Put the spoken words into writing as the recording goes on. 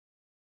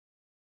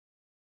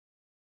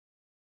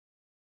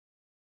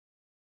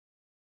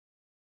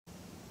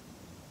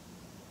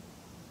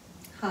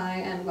Hi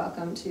and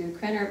welcome to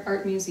Krannert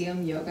Art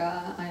Museum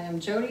Yoga. I am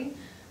Jodi.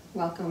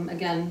 Welcome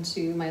again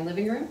to my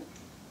living room.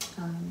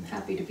 I'm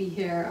happy to be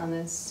here on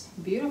this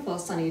beautiful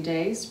sunny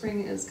day.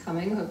 Spring is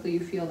coming. Hopefully you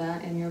feel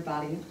that in your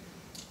body.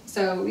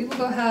 So we will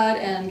go ahead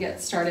and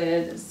get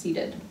started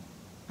seated.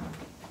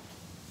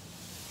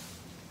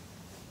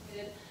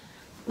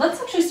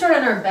 Let's actually start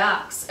on our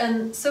backs.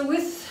 And so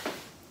with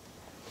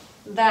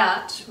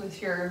that,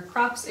 with your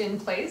props in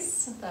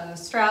place, the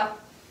strap,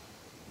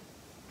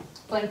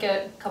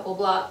 blanket, couple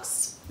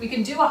blocks, we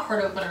can do a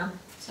heart opener.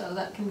 So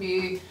that can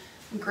be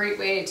a great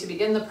way to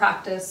begin the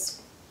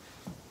practice.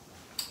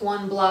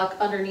 One block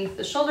underneath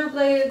the shoulder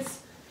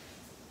blades,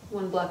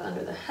 one block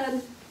under the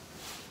head,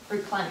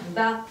 reclining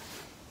back.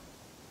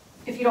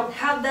 If you don't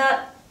have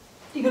that,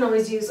 you can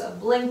always use a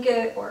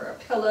blanket or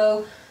a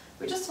pillow.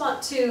 We just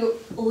want to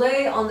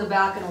lay on the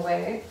back in a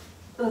way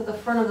that the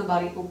front of the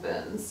body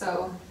opens.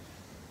 So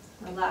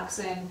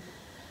relaxing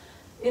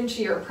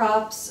into your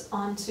props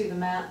onto the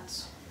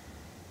mat.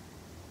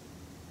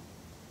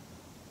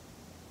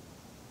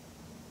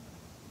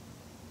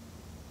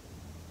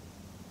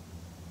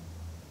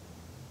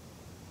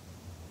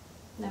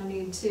 No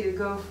need to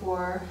go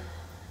for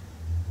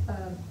a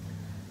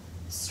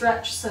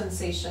stretch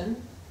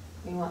sensation.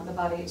 We want the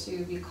body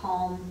to be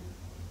calm,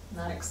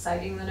 not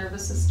exciting the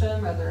nervous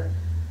system, rather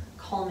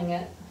calming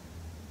it.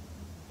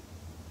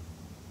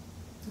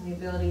 And the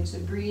ability to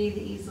breathe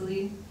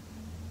easily.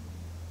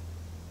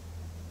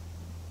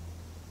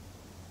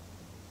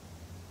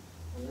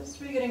 And just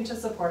beginning to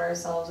support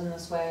ourselves in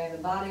this way,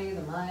 the body,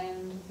 the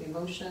mind, the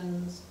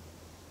emotions,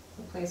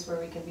 a place where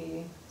we can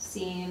be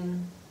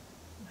seen,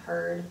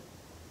 heard.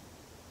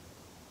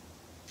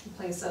 A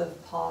place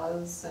of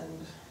pause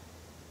and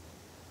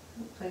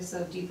a place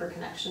of deeper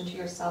connection to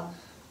yourself.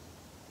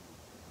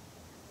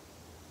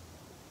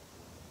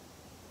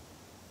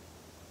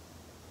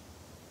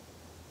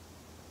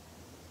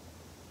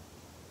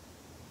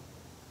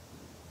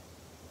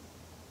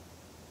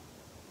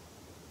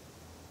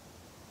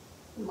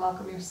 And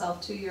welcome yourself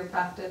to your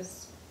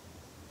practice.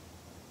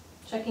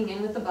 Checking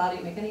in with the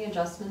body, make any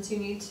adjustments you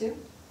need to.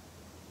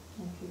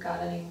 If you've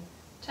got any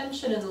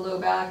tension in the low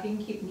back, you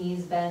can keep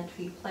knees bent,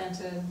 feet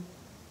planted,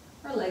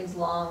 or legs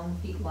long,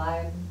 feet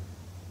wide.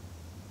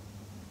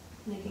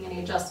 Making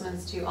any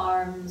adjustments to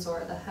arms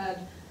or the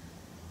head.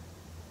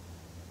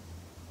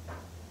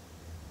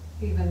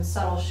 Even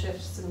subtle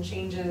shifts and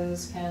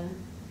changes can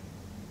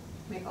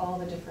make all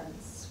the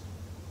difference.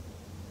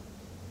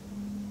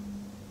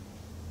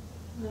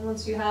 And then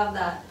once you have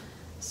that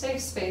safe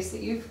space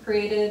that you've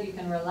created, you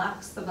can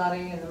relax the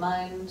body and the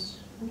mind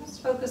and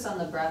just focus on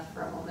the breath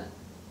for a moment.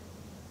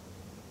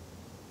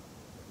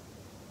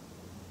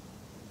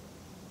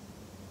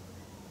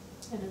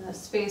 And in a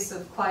space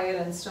of quiet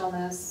and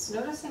stillness,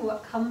 noticing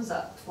what comes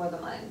up for the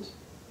mind.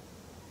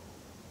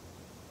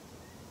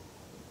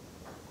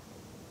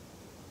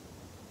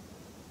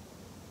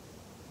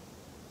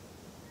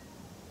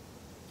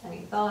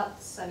 Any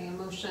thoughts, any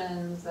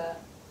emotions that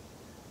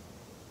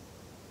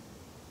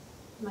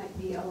might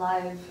be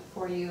alive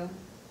for you.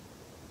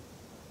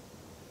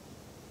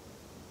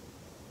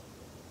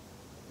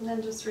 And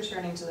then just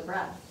returning to the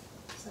breath.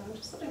 So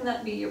just letting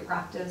that be your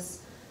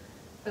practice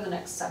for the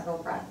next several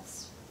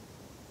breaths.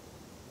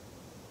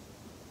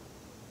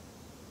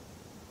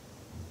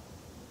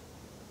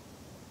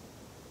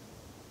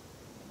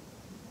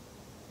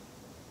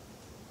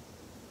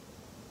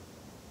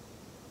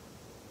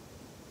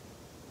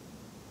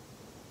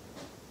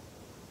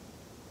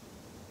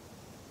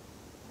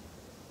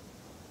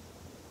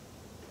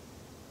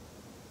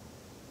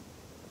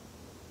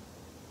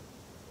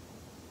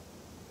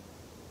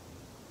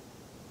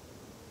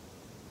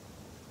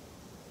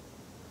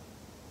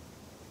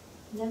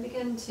 And then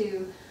begin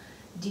to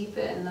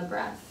deepen the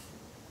breath.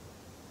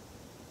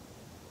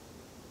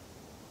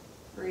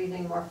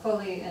 Breathing more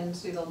fully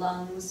into the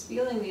lungs,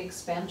 feeling the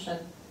expansion,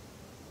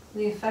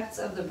 the effects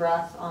of the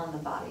breath on the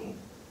body.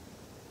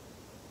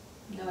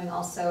 Knowing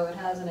also it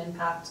has an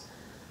impact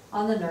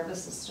on the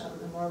nervous system.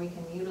 The more we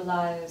can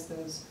utilize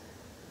those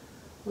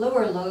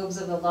lower lobes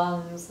of the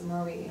lungs, the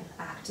more we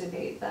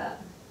activate that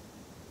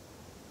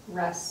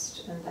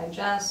rest and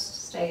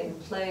digest, stay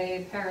and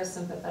play,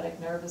 parasympathetic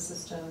nervous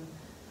system.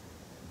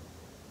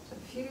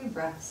 A few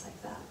breaths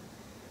like that.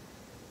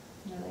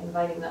 Really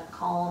inviting that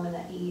calm and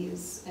that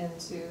ease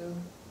into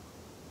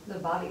the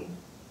body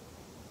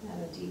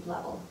at a deep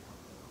level.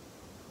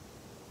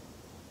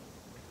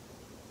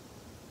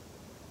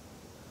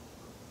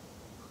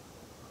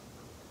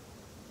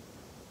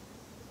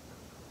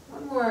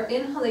 One more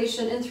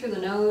inhalation in through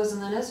the nose,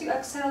 and then as you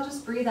exhale,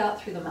 just breathe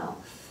out through the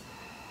mouth.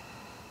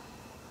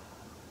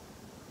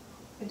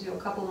 You can do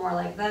a couple more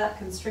like that,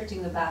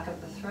 constricting the back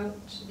of the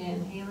throat,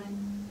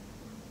 inhaling.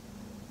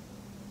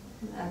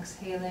 And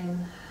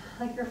exhaling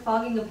like you're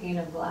fogging a pane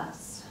of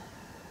glass,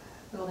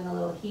 building a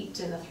little heat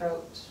in the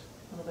throat,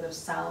 a little bit of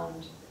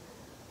sound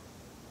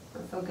for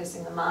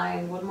focusing the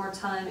mind. One more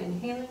time,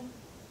 inhaling.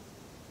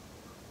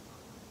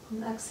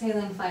 And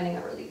exhaling, finding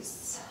a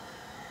release.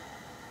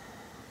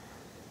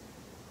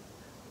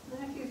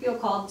 feel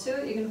called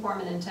to it, you can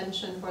form an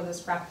intention for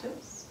this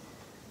practice.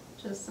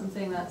 Just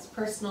something that's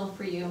personal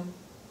for you.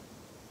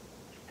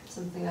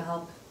 Something to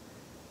help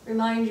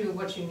remind you of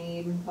what you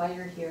need, why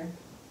you're here.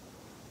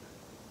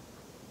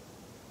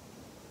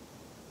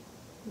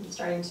 And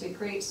starting to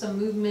create some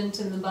movement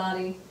in the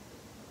body.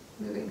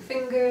 Moving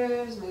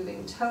fingers,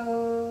 moving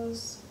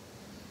toes.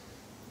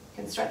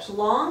 You can stretch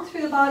long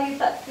through the body if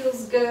that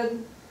feels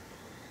good.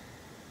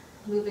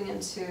 Moving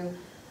into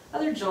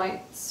other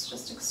joints,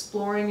 just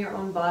exploring your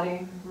own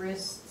body,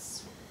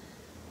 wrists,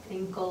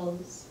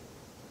 ankles.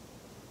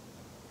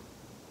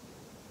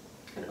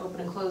 You can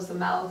open and close the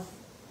mouth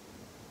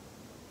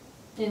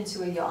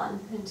into a yawn,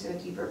 into a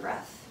deeper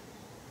breath.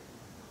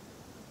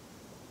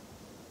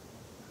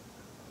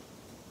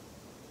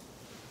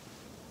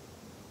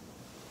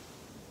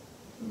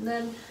 And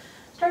then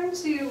starting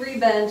to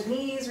rebend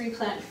knees,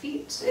 replant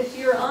feet. If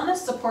you're on a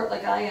support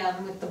like I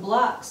am with the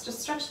blocks,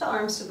 just stretch the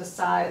arms to the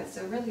sides.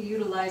 So really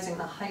utilizing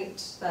the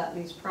height that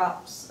these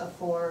props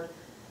afford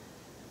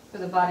for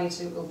the body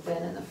to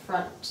open in the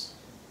front,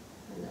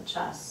 in the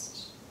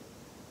chest,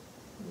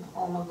 in the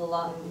home of the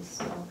lungs.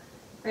 So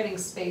creating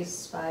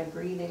space by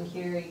breathing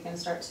here. You can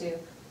start to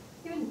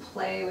even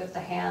play with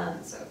the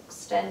hands, so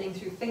extending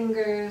through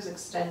fingers,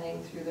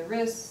 extending through the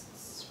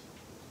wrists,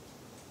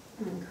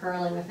 and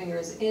curling the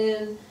fingers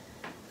in,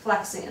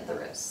 flexing at the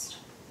wrist.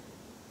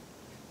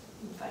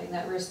 And finding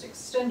that wrist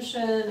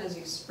extension as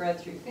you spread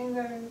through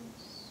fingers.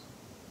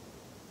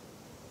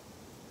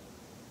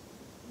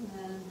 And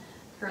then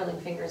curling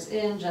fingers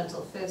in,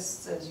 gentle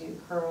fists as you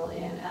curl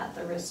in at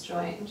the wrist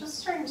joint, and just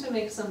starting to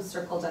make some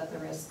circles at the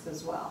wrists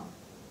as well.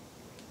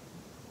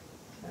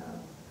 So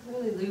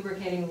really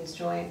lubricating these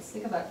joints.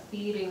 Think about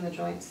feeding the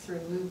joints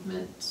through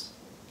movement.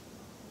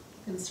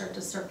 You can start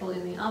to circle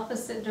in the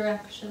opposite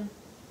direction.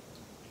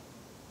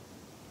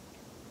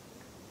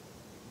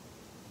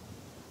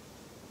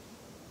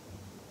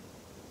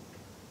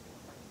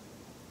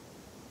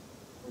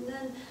 And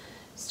then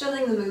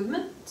stilling the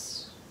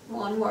movement,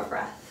 one more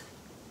breath.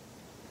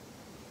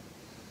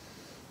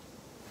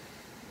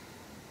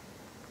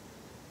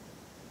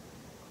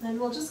 And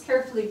we'll just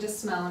carefully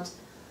dismount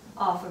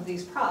off of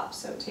these props.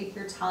 So take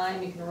your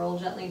time, you can roll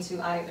gently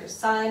to either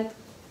side.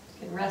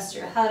 You can rest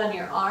your head on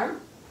your arm,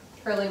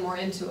 curling more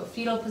into a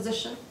fetal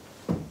position.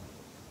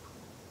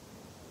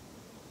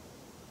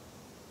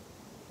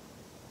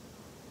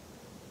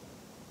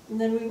 And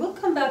then we will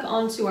come back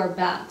onto our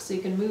back, so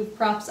you can move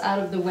props out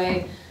of the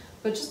way,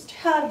 but just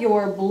have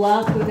your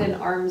block within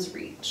arm's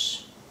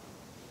reach.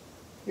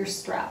 Your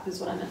strap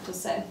is what I meant to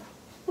say.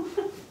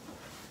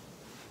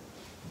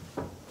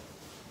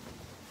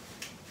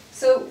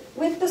 So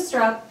with the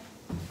strap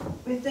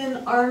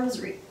within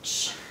arm's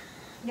reach,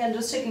 again,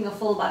 just taking a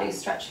full body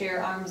stretch here,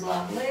 arms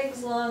long,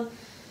 legs long,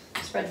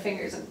 spread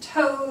fingers and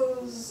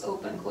toes,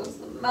 open, close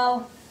the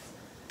mouth,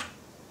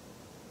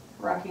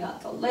 rocking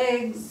out the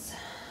legs,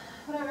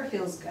 whatever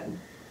feels good.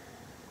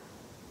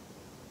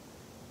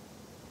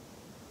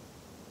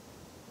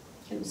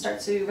 You can start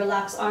to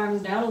relax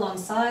arms down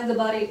alongside the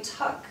body,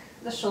 tuck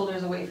the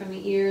shoulders away from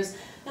the ears,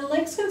 and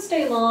legs can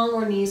stay long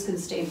or knees can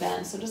stay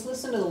bent, so just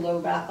listen to the low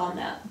back on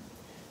that.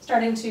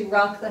 Starting to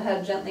rock the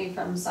head gently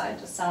from side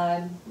to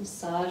side,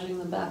 massaging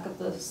the back of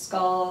the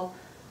skull,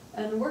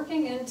 and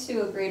working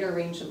into a greater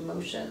range of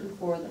motion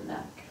for the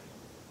neck.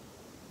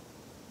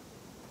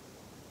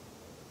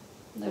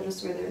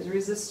 Notice where there's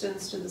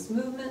resistance to this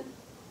movement.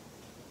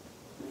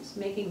 Just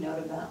making note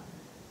of that.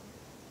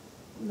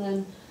 And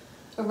then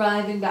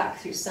arriving back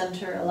through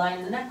center,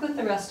 aligning the neck with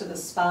the rest of the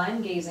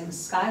spine, gazing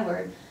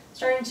skyward.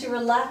 Starting to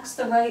relax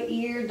the right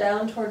ear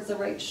down towards the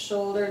right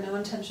shoulder, no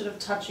intention of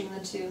touching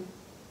the two.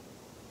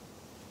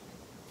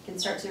 You can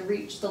start to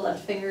reach the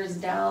left fingers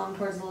down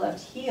towards the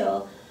left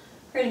heel,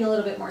 creating a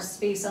little bit more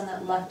space on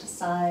that left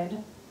side.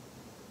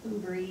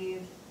 And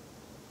breathe.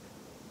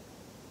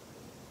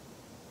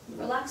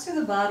 Relax through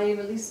the body,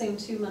 releasing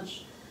too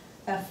much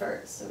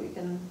effort so we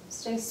can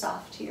stay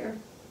soft here.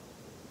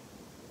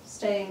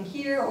 Staying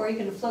here, or you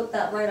can float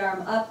that right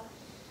arm up,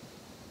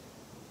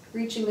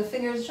 reaching the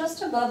fingers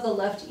just above the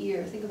left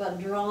ear. Think about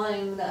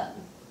drawing that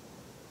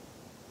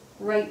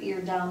right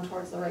ear down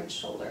towards the right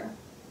shoulder.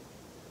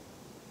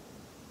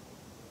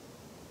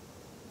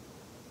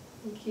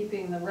 And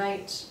keeping the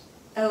right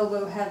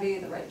elbow heavy,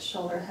 the right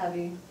shoulder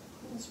heavy.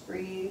 Just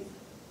breathe.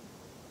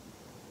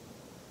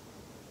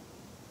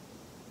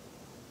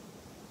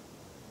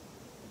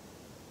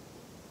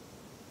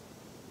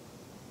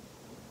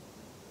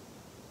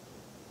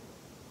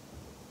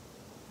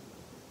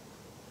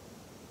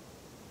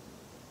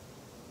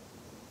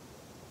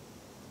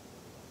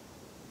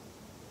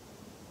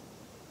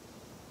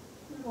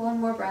 One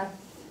more breath.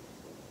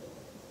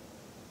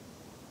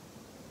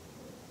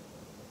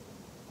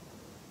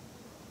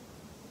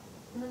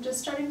 And then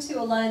just starting to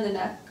align the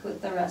neck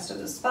with the rest of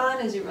the spine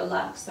as you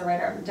relax the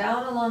right arm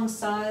down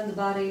alongside the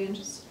body and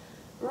just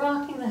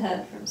rocking the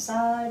head from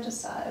side to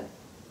side.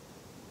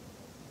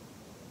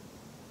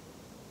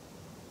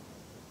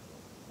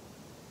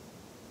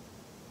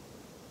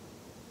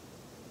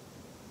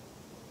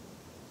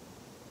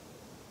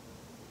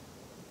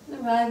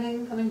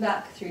 arriving, coming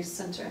back through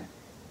center.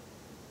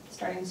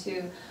 Starting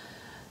to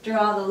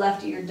draw the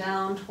left ear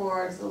down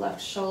towards the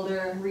left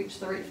shoulder, reach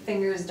the right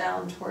fingers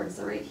down towards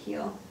the right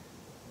heel.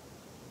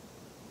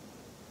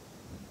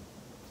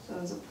 So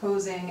those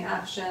opposing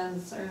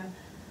actions are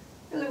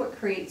really what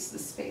creates the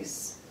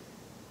space.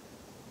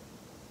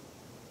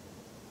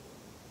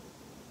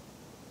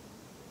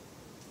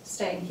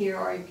 Staying here,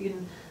 or you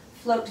can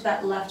float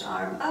that left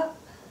arm up,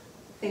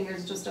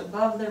 fingers just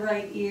above the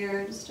right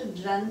ear, just a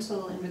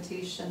gentle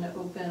invitation to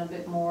open a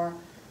bit more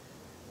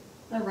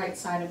the right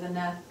side of the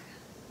neck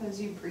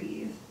as you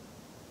breathe.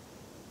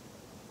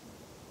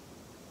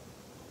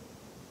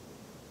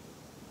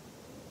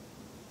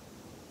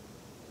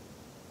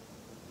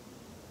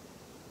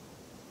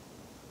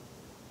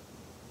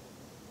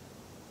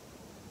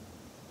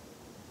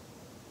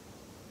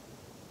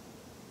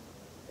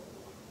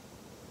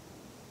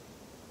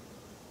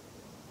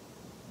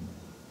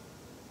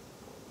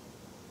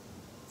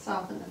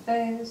 Soften the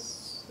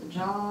face, the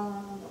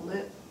jaw, the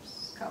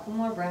lips, a couple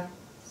more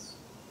breaths.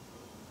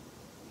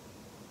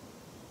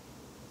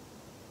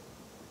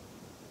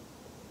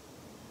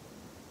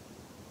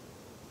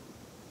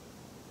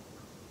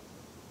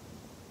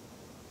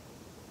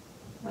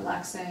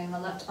 Relaxing the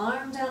left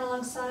arm down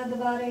alongside the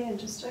body, and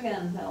just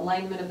again, that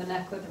alignment of the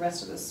neck with the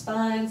rest of the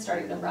spine,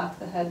 starting to rock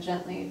the head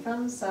gently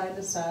from side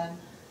to side.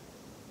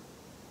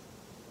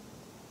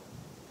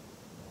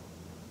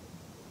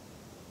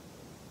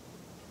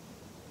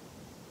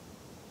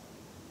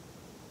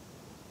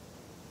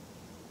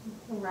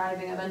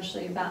 Arriving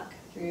eventually back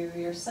through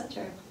your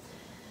center.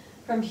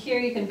 From here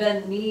you can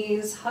bend the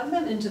knees, hug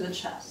them into the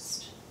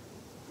chest.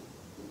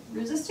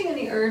 Resisting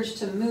any urge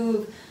to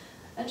move,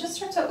 and just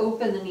start to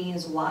open the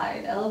knees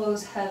wide.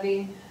 Elbows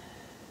heavy,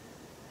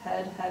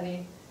 head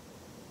heavy,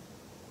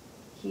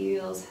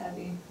 heels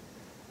heavy.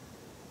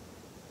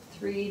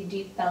 3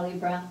 deep belly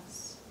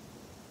breaths,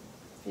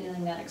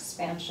 feeling that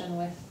expansion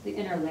with the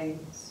inner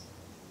legs.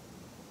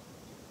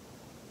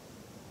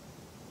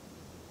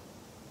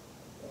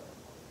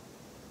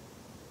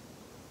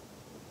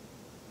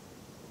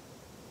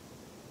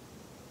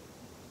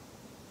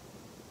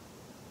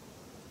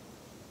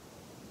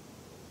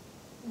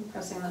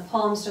 Pressing the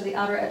palms to the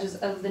outer edges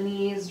of the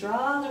knees,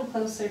 draw them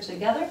closer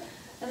together,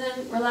 and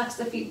then relax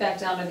the feet back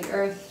down to the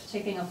earth,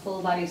 taking a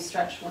full body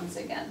stretch once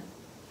again.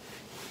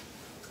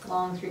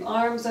 Long through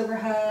arms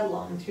overhead,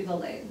 long through the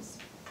legs.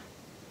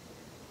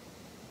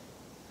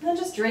 And then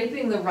just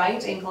draping the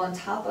right ankle on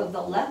top of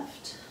the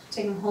left,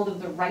 taking hold of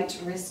the right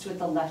wrist with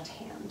the left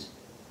hand.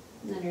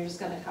 And then you're just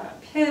going to kind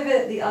of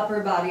pivot the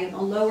upper body and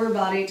the lower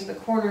body to the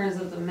corners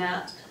of the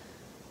mat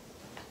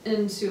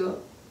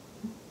into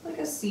like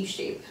a C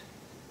shape.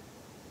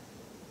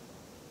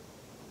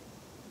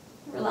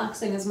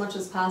 Relaxing as much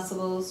as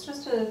possible. It's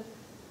just a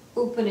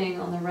opening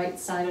on the right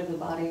side of the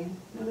body.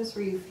 Notice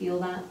where you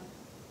feel that.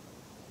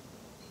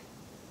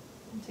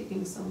 And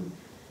taking some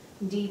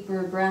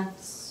deeper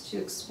breaths to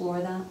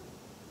explore that.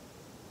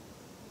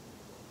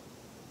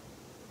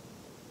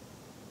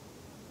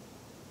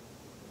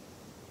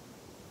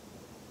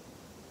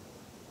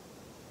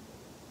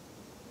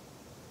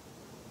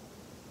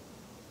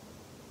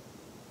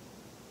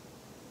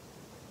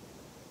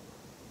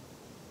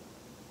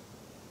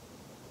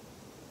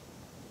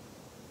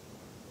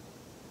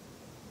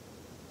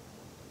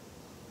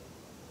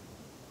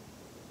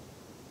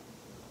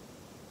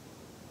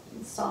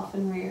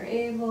 Soften where you're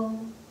able.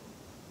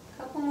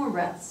 A couple more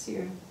breaths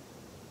here.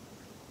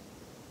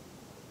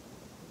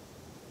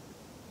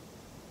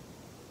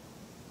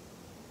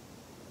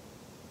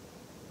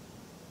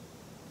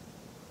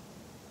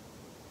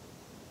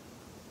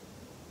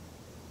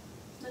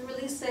 And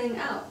releasing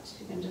out.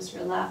 You can just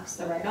relax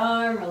the right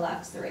arm,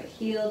 relax the right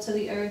heel to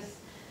the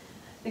earth.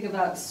 Think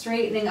about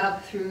straightening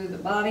up through the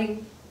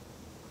body.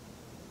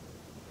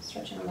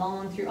 Stretching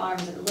long through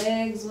arms and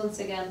legs once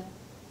again.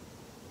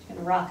 You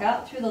can rock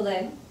out through the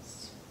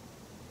legs.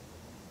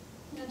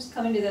 And just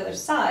coming to the other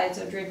side,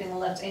 so draping the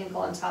left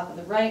ankle on top of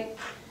the right,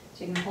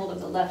 taking hold of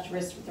the left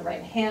wrist with the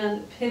right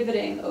hand,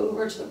 pivoting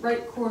over to the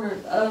right corner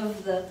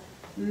of the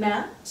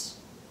mat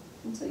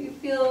until you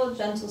feel a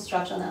gentle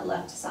stretch on that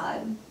left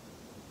side.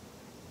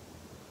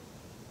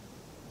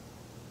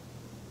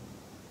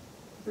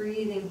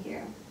 Breathing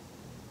here.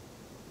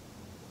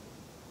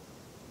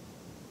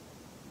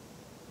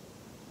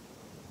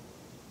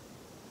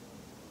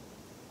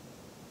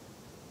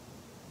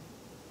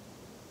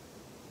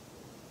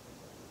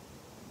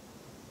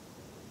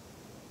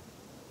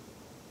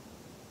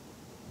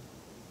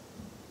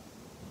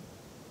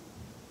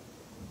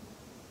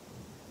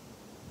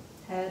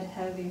 Head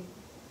heavy.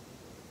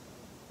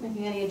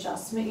 Making any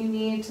adjustment you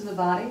need to the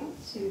body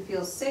to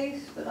feel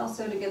safe, but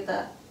also to get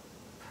that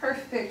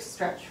perfect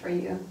stretch for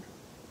you.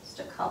 Just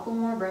a couple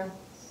more breaths.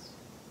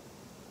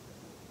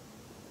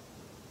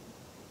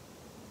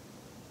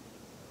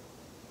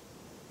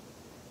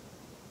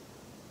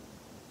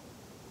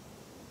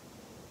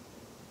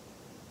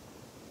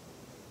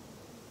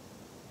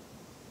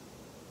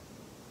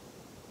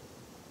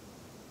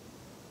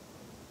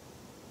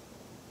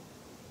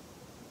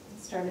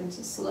 Starting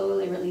to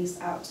slowly release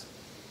out.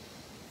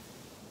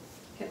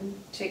 You can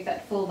take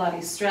that full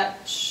body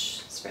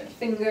stretch, spread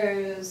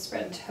fingers,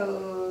 spread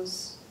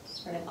toes,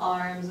 spreading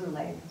arms and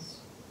legs.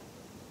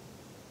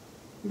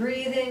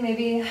 Breathing,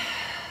 maybe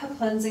a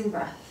cleansing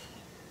breath.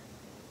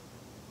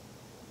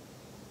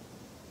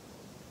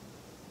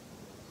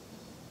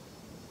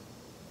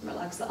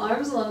 Relax the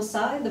arms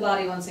alongside the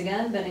body once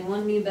again, bending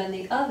one knee, bend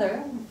the other,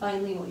 and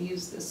finally we'll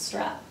use this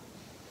strap.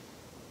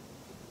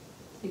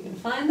 You can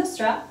find the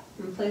strap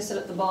and place it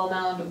at the ball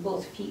mound of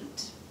both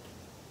feet.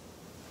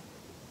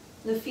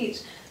 The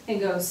feet can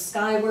go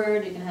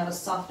skyward, you can have a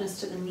softness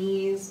to the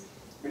knees.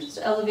 We're just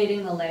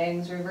elevating the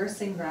legs,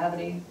 reversing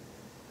gravity.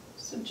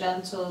 Just a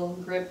gentle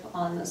grip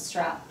on the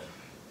strap.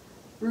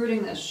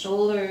 Rooting the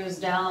shoulders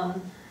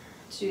down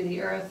to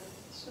the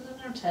earth, so there's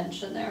no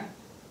tension there.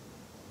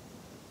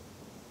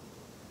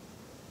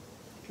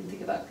 You can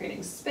think about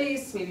creating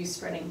space, maybe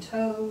spreading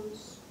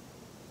toes.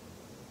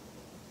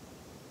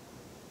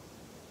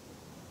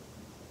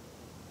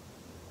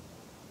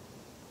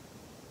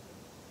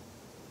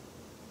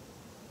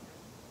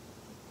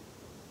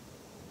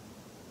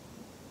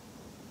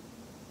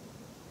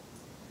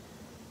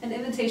 An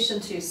invitation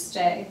to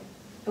stay,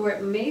 where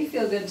it may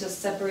feel good to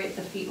separate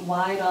the feet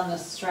wide on the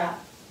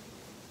strap.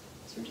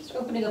 So we're just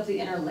opening up the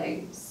inner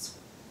legs.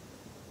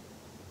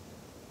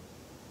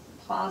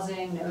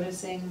 Pausing,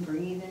 noticing,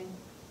 breathing.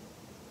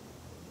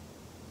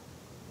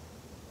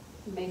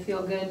 It may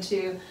feel good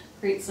to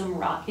create some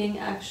rocking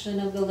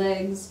action of the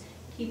legs,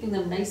 keeping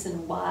them nice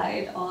and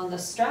wide on the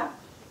strap.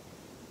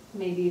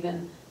 Maybe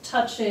even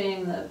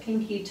touching the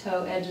pinky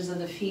toe edges of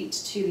the feet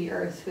to the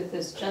earth with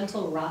this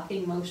gentle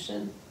rocking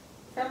motion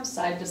from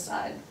side to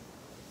side.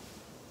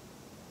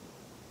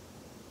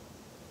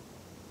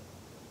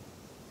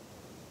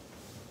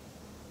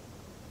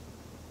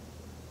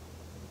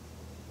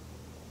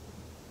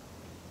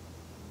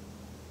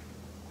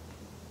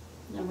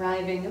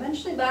 Arriving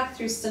eventually back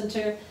through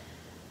center,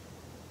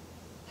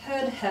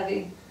 head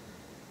heavy,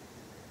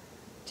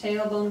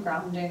 tailbone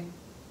grounding.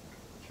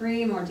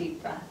 3 more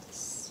deep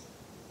breaths.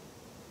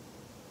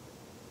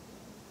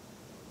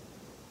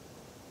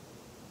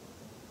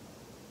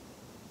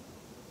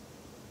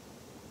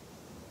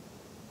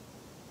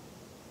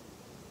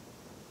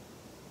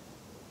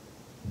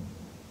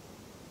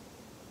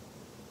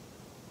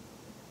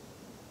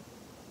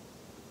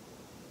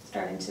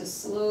 Starting to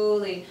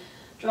slowly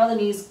draw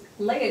the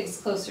legs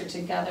closer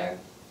together.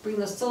 Bring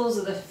the soles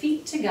of the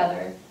feet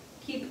together.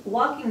 Keep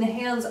walking the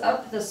hands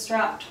up the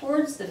strap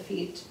towards the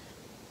feet.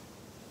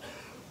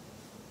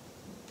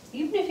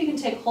 Even if you can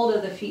take hold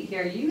of the feet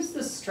here, use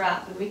the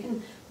strap and we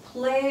can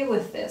play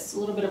with this. A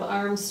little bit of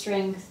arm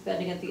strength,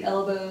 bending at the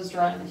elbows,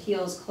 drawing the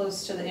heels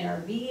close to the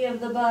inner V of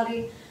the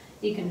body.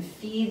 You can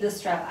feed the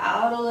strap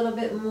out a little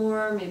bit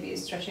more, maybe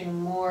stretching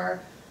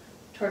more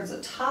towards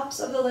the tops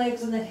of the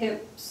legs and the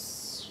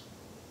hips.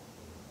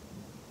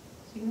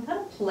 So you can kind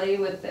of play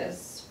with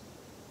this.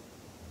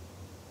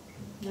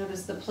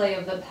 Notice the play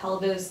of the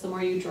pelvis. The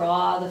more you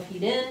draw the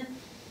feet in,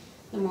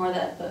 the more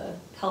that the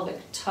pelvic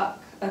tuck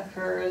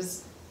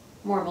occurs,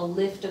 more of a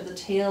lift of the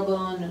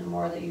tailbone, and the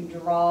more that you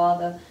draw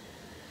the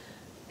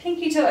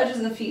pinky toe edges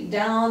of the feet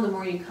down, the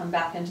more you come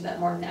back into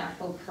that more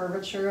natural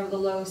curvature of the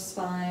low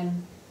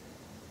spine.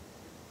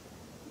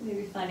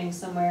 Maybe finding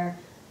somewhere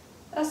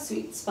a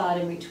sweet spot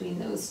in between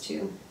those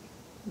two.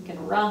 You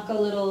can rock a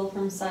little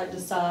from side to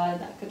side,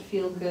 that could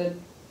feel good.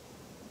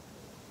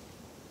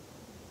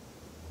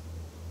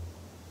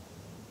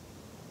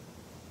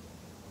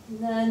 And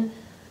then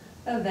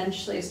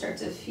eventually start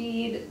to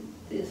feed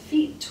the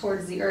feet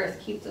towards the earth.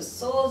 Keep the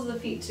soles of the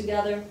feet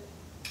together.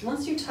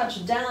 Once you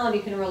touch down, you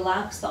can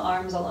relax the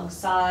arms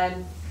alongside.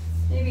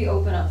 Maybe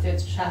open up the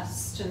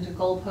chest into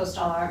goalpost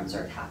arms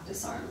or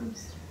cactus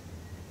arms.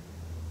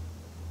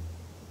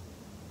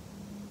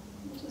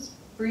 Just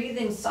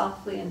breathing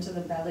softly into the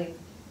belly.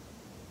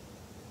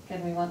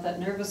 Again, we want that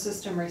nervous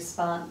system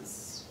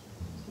response.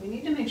 So we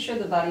need to make sure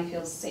the body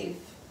feels safe.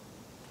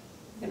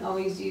 You can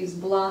always use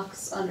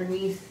blocks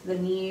underneath the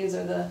knees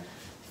or the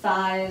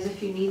thighs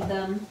if you need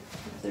them,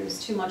 if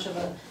there's too much of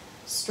a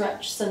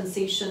stretch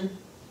sensation.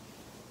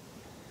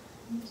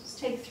 Just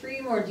take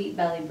 3 more deep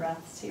belly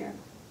breaths here.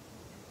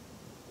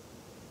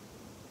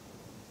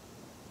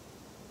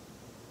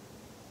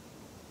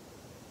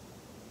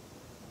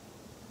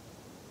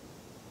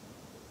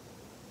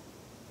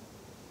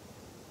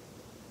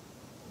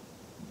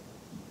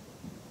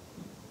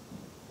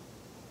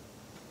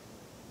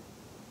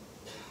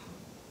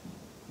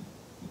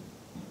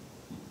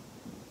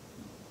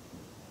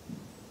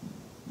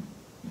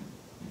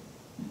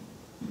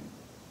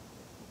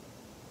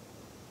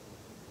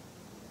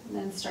 And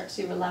then start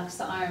to relax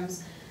the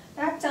arms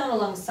back down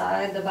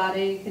alongside the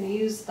body. You can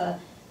use the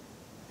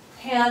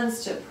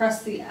hands to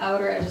press the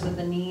outer edges of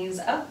the knees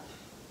up,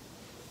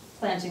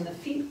 planting the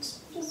feet.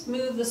 Just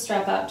move the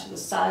strap out to the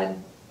side.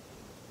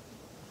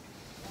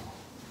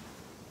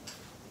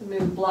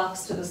 Move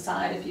blocks to the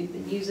side if you've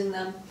been using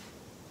them.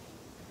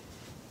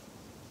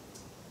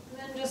 And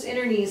then just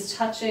inner knees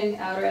touching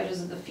outer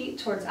edges of the feet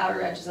towards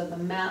outer edges of the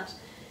mat.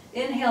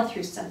 Inhale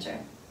through center.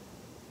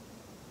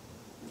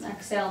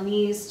 Exhale,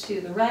 knees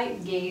to the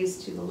right,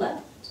 gaze to the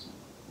left.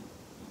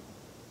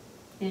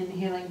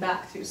 Inhaling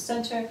back through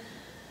center.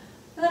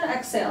 And then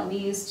exhale,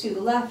 knees to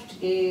the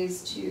left,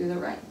 gaze to the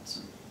right.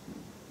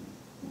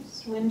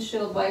 Just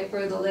windshield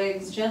wiper the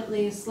legs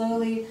gently,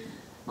 slowly,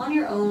 on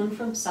your own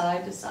from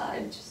side to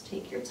side. Just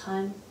take your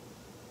time.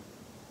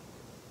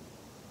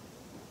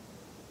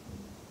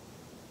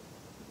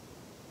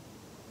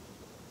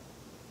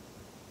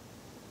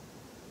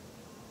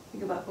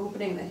 Think about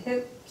opening the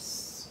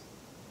hips,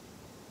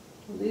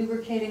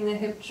 lubricating the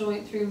hip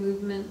joint through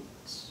movement.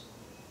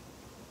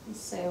 And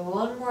say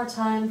one more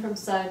time from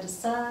side to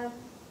side,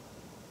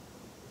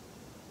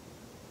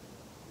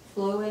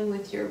 flowing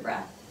with your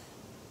breath.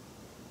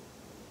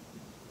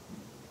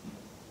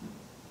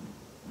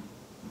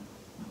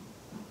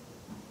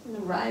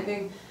 And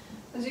arriving,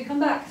 as you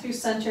come back through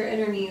center,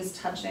 inner knees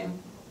touching,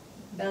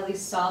 belly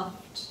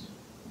soft.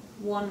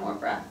 One more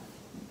breath.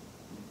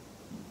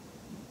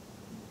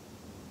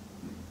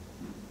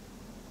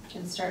 You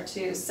can start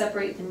to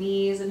separate the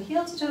knees and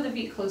heel to toe the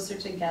feet closer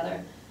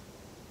together.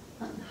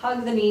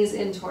 Hug the knees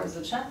in towards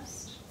the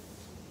chest.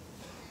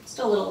 Just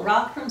a little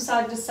rock from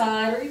side to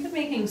side, or even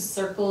making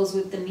circles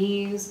with the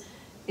knees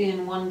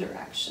in one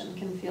direction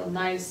can feel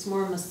nice,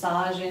 more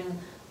massaging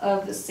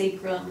of the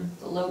sacrum,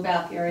 the low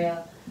back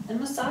area, and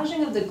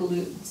massaging of the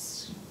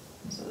glutes,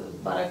 so the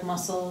buttock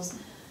muscles,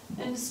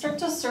 and start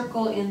to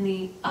circle in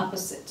the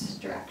opposite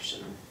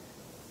direction.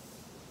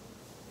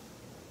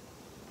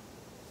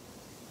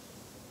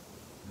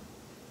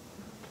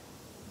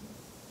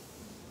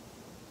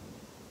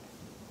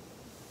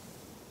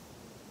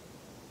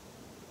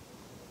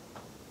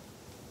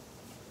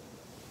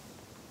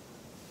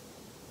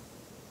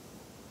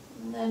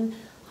 And then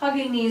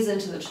hugging knees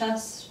into the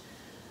chest,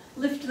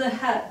 lift the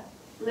head,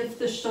 lift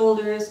the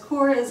shoulders,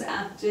 core is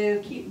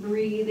active, keep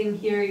breathing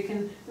here. You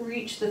can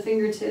reach the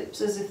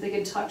fingertips as if they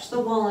could touch the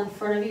wall in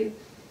front of you.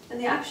 And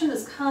the action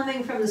is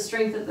coming from the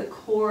strength of the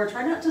core.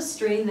 Try not to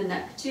strain the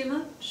neck too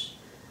much.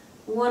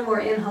 One more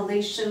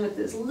inhalation with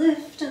this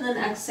lift, and then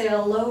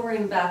exhale,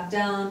 lowering back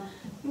down.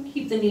 You can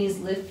keep the knees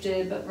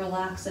lifted, but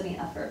relax any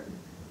effort.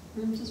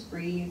 And just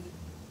breathe.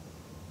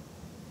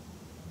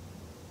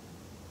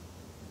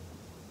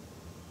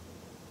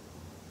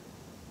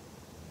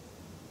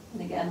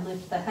 And again,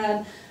 lift the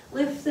head,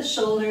 lift the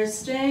shoulders,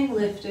 staying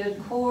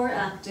lifted, core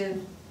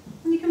active.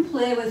 And you can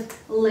play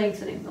with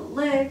lengthening the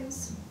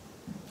legs.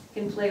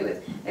 You can play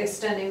with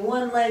extending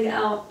one leg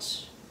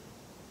out.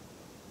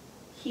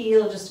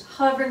 Heel just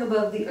hovering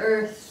above the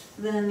earth,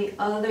 then the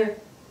other.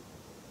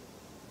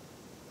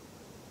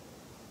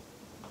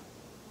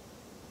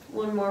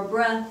 One more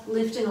breath,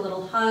 lifting a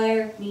little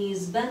higher,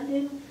 knees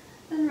bending,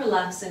 and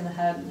relaxing the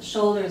head and the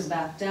shoulders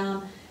back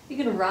down. You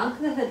can rock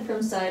the head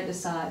from side to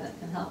side. That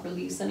can help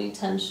release any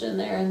tension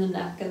there in the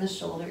neck and the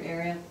shoulder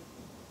area.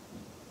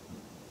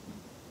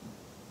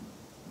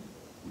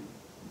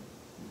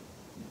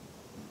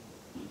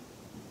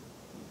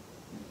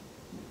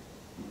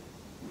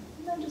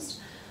 And then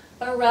just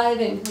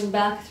arriving, coming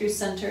back through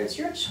center. It's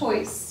your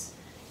choice.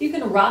 You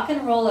can rock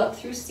and roll up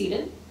through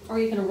seated, or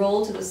you can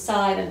roll to the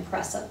side and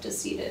press up to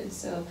seated.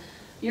 So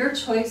your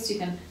choice. You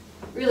can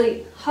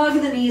really hug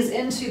the knees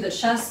into the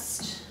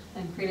chest,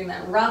 and creating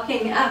that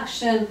rocking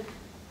action,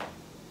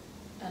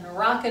 and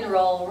rock and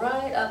roll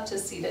right up to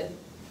seated.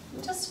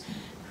 And just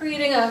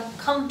creating a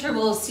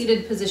comfortable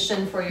seated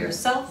position for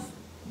yourself.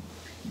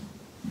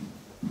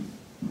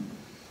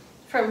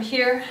 From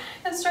here,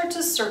 and start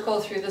to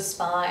circle through the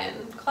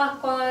spine,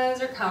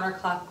 clockwise or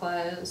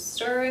counterclockwise,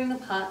 stirring the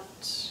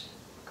pot,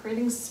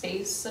 creating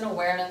space and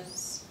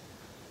awareness,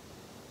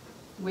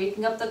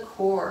 waking up the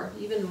core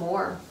even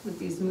more with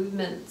these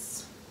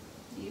movements.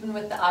 Even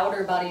with the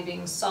outer body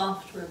being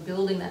soft, we're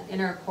building that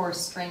inner core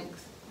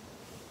strength.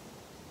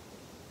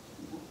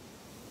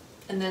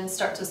 And then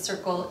start to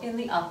circle in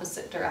the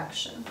opposite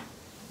direction.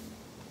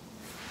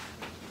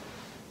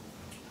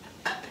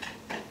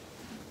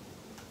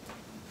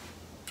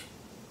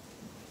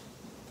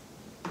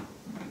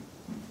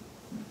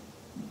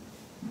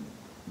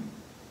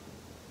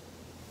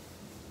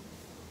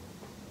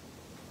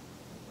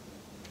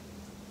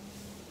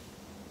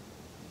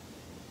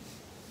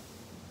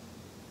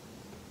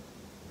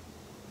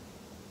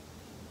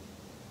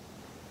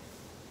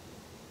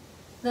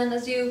 Then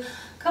as you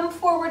come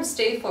forward,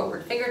 stay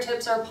forward.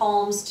 Fingertips are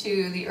palms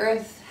to the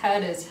earth,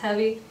 head is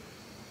heavy.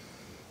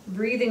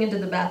 Breathing into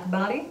the back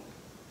body.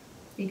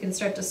 You can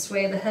start to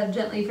sway the head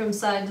gently from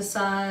side to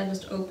side,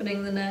 just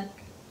opening the neck.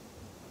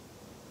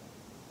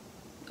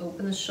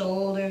 Open the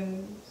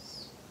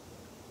shoulders.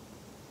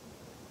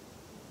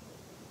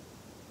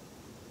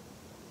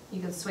 You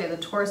can sway the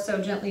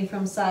torso gently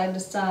from side to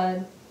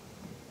side.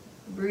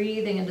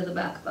 Breathing into the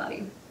back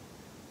body.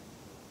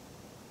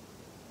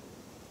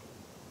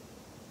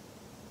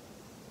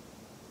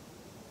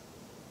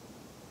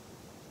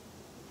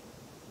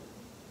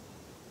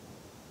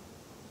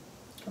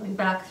 Coming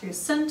back through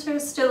center,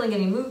 stilling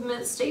any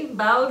movement, stay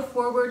bowed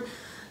forward,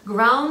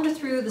 ground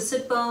through the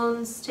sit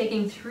bones,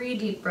 taking 3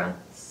 deep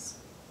breaths.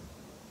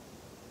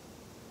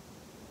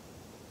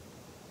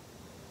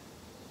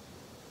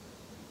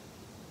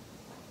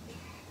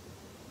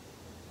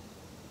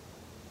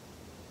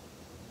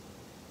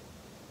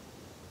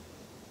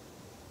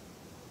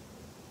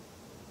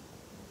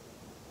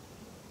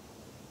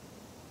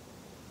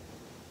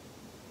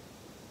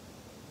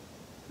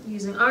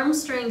 Using arm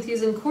strength,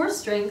 using core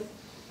strength,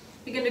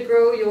 begin to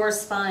grow your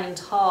spine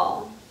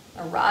tall,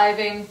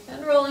 arriving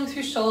and rolling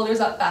through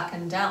shoulders up, back,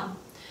 and down.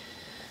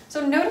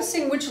 So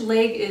noticing which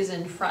leg is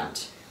in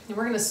front, and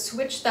we're going to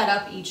switch that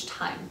up each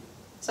time.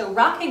 So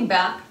rocking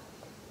back,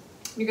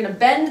 you're going to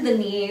bend the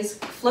knees,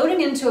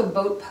 floating into a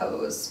boat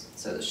pose.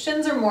 So the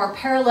shins are more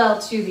parallel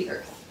to the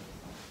earth.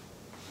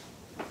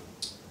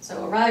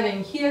 So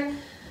arriving here,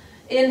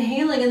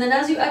 inhaling, and then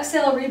as you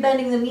exhale,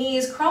 rebending the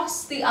knees,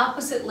 cross the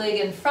opposite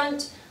leg in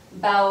front,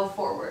 bow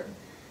forward.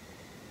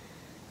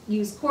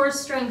 Use core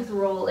strength,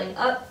 rolling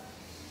up,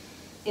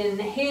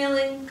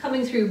 inhaling,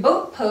 coming through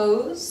boat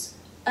pose,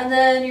 and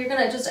then you're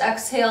going to just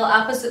exhale,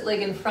 opposite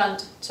leg in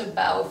front to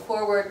bow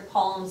forward,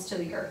 palms to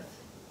the earth.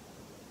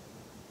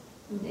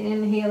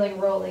 Inhaling,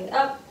 rolling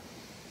up,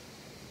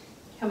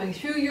 coming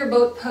through your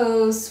boat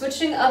pose,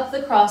 switching up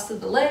the cross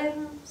of the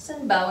legs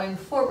and bowing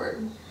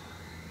forward.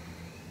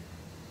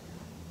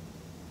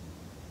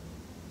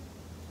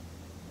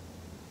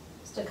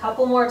 Just a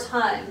couple more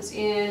times.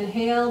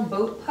 Inhale,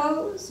 boat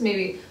pose,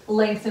 maybe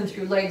lengthen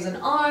through legs and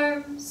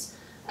arms.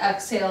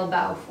 Exhale,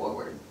 bow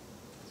forward.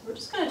 So we're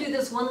just going to do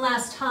this one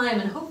last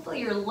time, and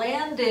hopefully you're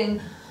landing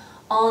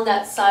on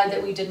that side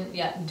that we didn't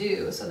yet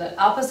do. So that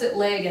opposite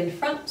leg in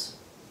front.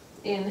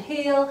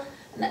 Inhale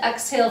and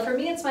exhale. For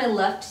me, it's my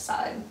left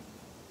side.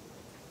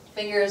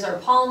 Fingers are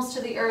palms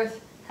to the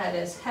earth,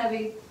 head is heavy.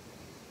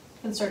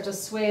 You can start to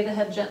sway the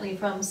head gently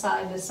from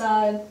side to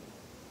side,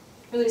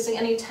 releasing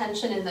any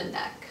tension in the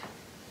neck.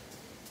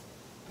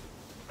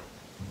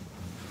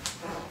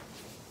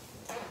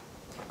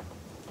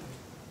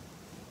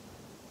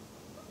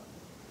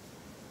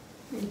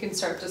 You can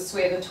start to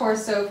sway the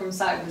torso from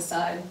side to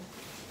side.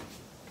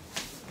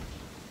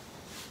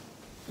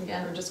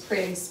 Again, we're just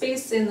creating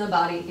space in the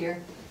body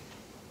here.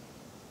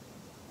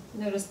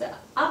 Notice the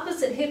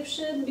opposite hip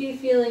should be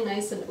feeling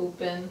nice and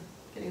open,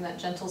 getting that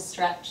gentle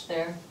stretch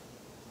there.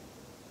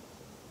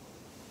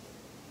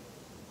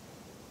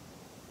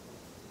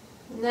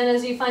 And then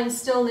as you find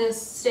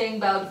stillness, staying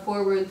bowed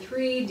forward,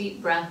 3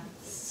 deep breaths.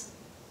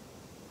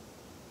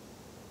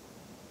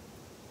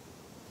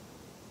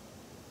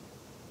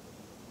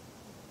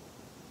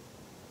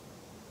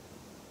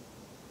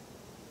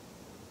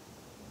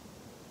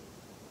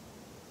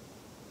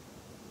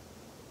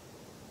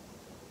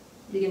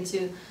 Begin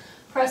to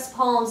press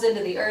palms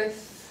into the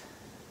earth,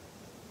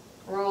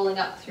 rolling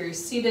up through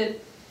seated,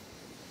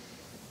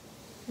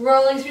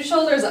 rolling through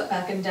shoulders up,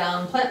 back, and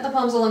down. Plant the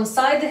palms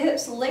alongside the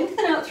hips,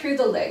 lengthen out through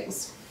the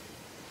legs.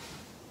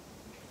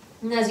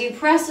 And as you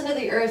press into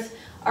the earth,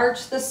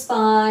 arch the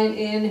spine,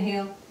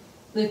 inhale,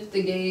 lift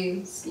the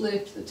gaze,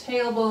 lift the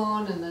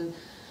tailbone, and then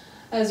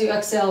as you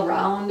exhale,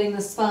 rounding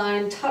the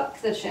spine,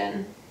 tuck the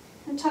chin,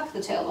 and tuck the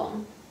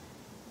tailbone.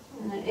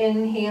 And then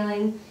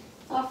inhaling,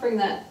 offering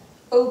that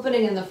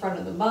opening in the front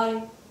of the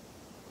body.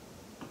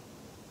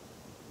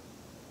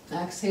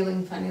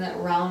 Exhaling, finding that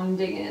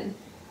rounding in.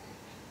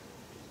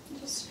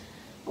 Just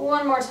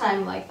one more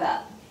time like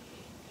that.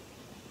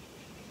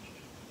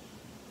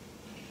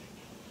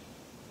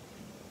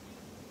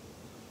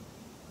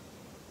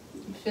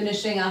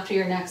 Finishing after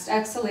your next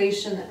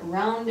exhalation, that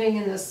rounding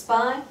in the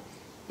spine.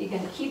 You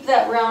can keep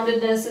that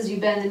roundedness as you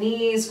bend the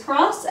knees,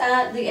 cross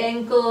at the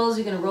ankles.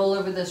 You're going to roll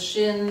over the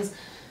shins,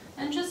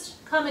 and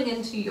just coming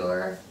into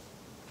your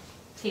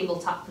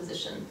tabletop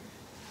position.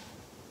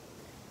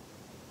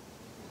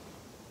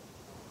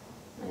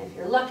 And if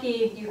you're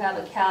lucky, you have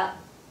a cat,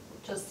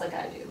 just like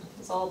I do.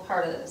 It's all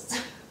part of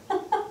this.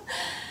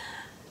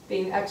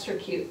 Being extra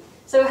cute.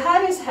 So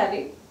head is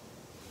heavy.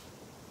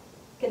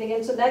 Getting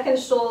into neck and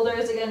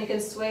shoulders. Again, you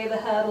can sway the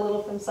head a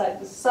little from side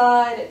to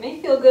side. It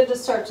may feel good to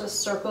start to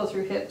circle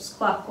through hips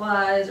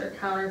clockwise or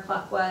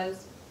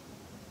counterclockwise.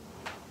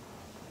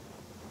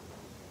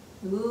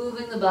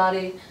 Moving the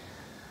body.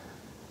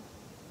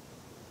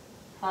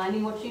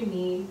 Finding what you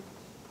need.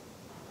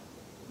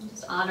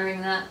 Just honoring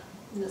that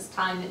in this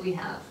time that we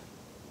have.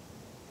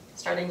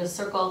 Starting to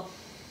circle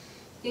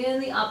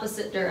in the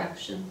opposite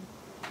direction.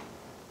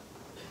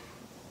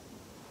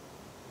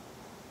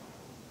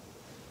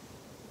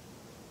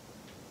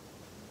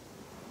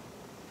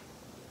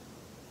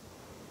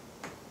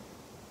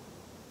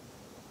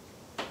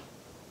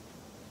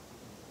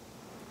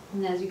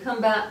 And as you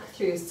come back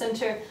through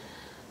center,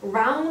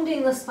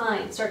 rounding the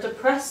spine, start to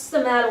press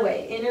the mat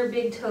away. Inner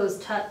big toes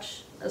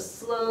touch. A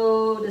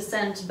slow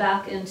descent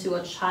back into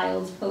a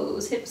child's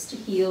pose, hips to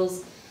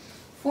heels.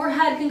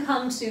 Forehead can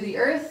come to the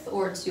earth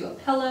or to a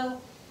pillow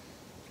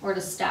or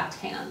to stacked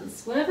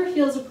hands, whatever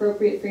feels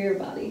appropriate for your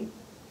body.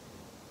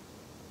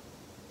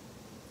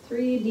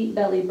 3 deep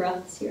belly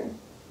breaths here.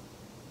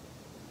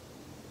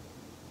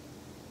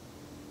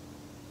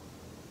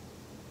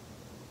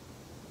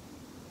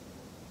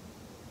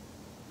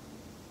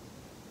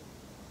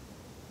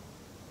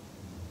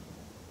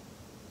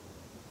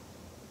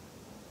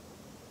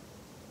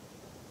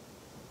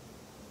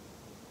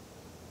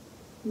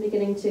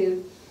 Beginning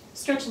to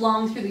stretch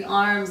long through the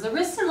arms, the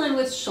wrists in line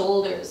with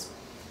shoulders.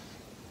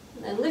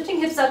 And then lifting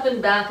hips up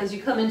and back as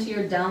you come into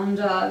your down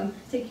dog.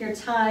 Take your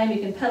time. You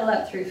can pedal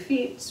out through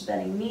feet,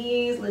 bending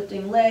knees,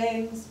 lifting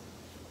legs.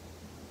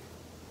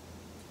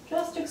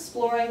 Just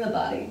exploring the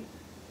body.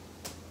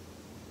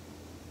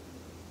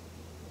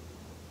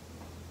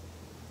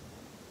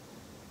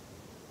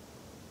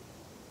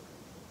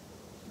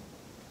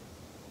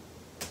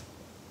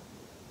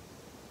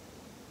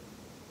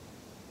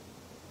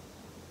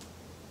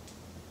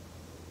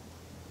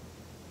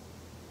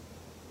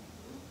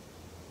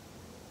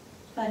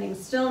 Finding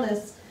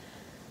stillness,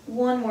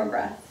 one more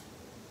breath.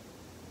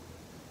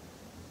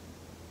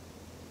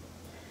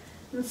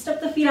 And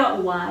step the feet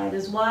out wide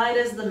as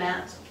the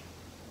mat.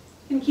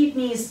 You can keep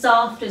knees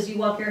soft as you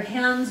walk your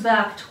hands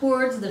back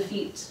towards the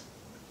feet.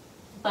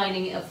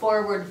 Finding a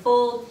forward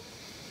fold.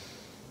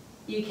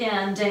 You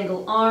can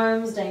dangle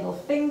arms, dangle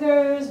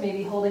fingers,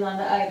 maybe holding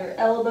onto either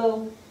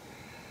elbow. You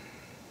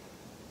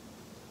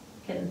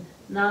can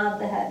nod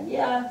the head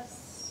yes.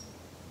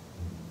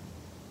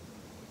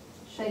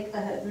 Shake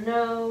the head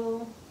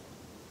no.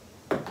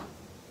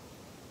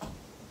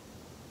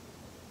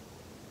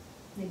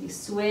 Maybe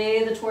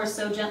sway the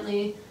torso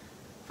gently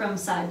from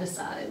side to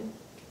side.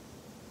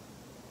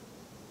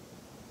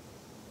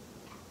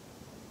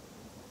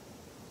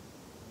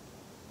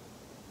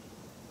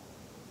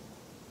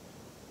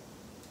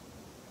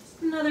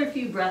 Just another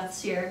few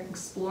breaths here,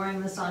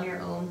 exploring this on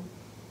your own.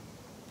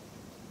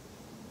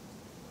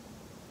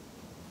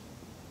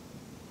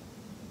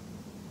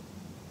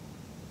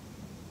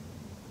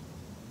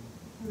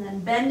 And then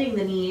bending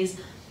the knees,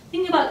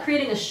 thinking about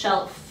creating a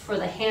shelf for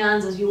the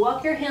hands as you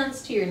walk your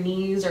hands to your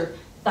knees or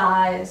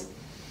thighs,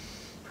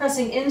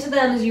 pressing into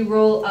them as you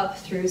roll up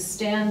through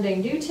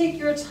standing. Do take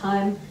your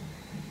time,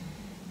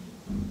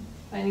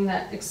 finding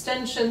that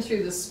extension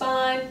through the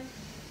spine.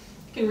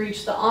 You can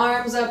reach the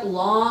arms up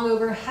long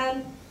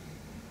overhead,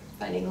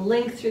 finding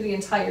length through the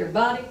entire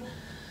body.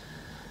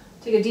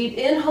 Take a deep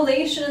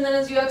inhalation, and then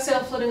as you exhale,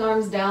 floating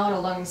arms down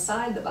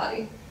alongside the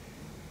body.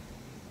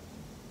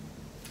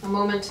 A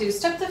moment to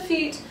step the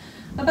feet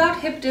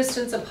about hip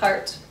distance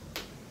apart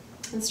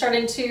and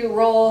starting to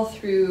roll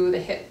through the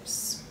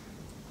hips.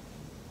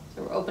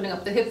 So we're opening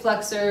up the hip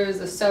flexors,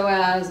 the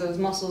psoas, those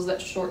muscles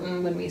that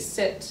shorten when we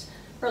sit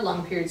for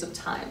long periods of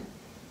time.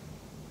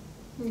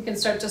 You can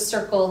start to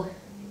circle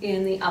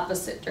in the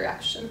opposite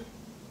direction.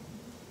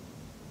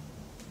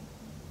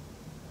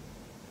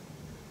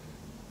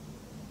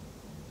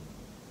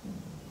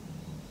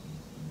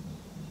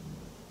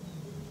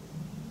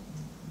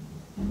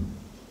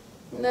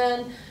 And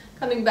then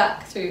coming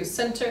back through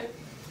center,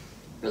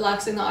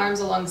 relaxing the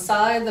arms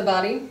alongside the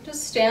body,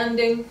 just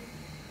standing,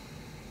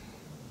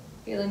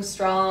 feeling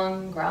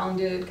strong,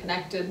 grounded,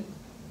 connected.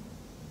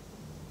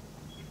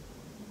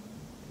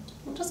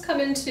 We'll just come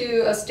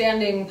into a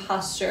standing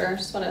posture.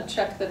 Just want to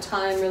check the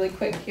time really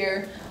quick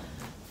here.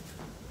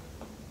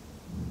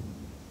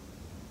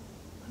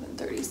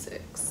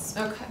 11:36.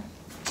 Okay.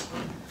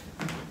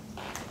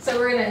 So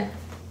we're going to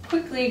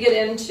quickly get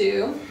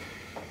into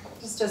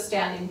just a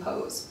standing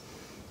pose.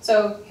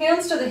 So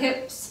hands to the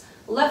hips,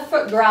 left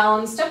foot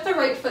ground, step the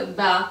right foot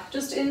back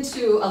just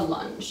into a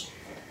lunge.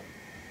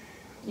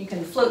 You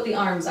can float the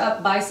arms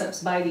up,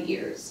 biceps by the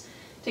ears.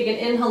 Take an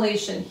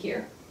inhalation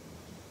here.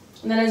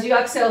 And then as you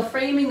exhale,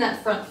 framing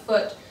that front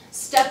foot,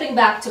 stepping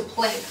back to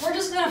plank. We're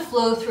just going to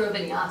flow through a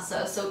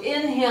vinyasa. So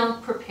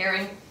inhale,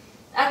 preparing.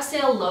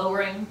 Exhale,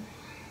 lowering.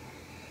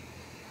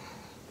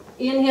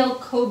 Inhale,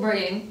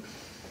 cobraing.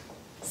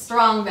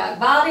 Strong back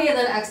body, and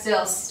then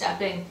exhale,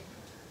 stepping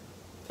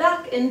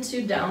back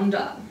into down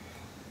dog.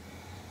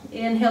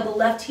 Inhale the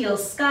left heel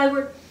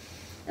skyward,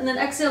 and then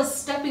exhale,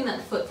 stepping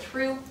that foot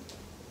through,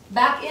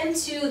 back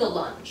into the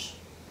lunge.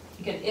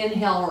 You can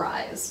inhale,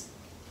 rise.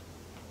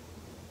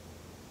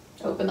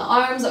 Open the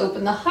arms,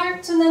 open the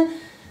heart, and then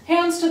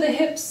hands to the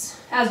hips.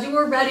 As you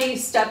are ready,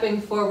 stepping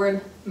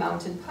forward,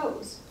 mountain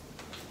pose.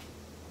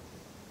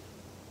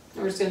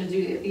 We're just going to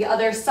do the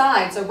other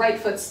side. So right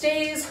foot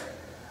stays,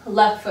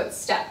 left foot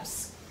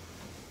steps.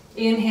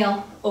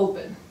 Inhale,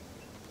 open.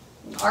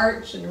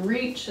 Arch and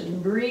reach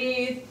and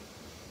breathe.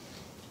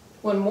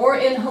 One more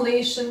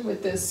inhalation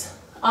with this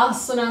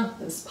asana,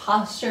 this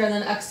posture, and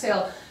then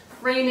exhale,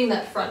 framing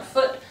that front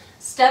foot,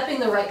 stepping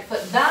the right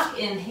foot back,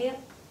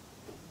 inhale.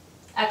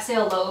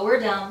 Exhale, lower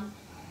down.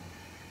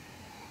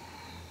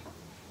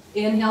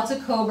 Inhale to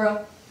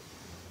cobra.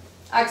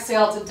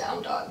 Exhale to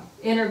down dog.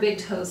 Inner big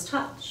toes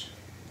touch.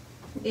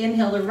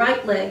 Inhale the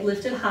right leg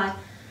lifted high.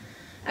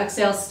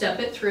 Exhale, step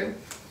it through.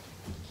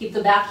 Keep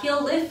the back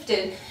heel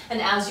lifted,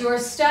 and as you're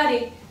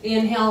steady,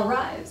 inhale,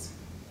 rise.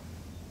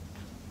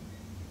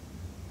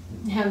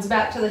 Hands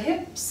back to the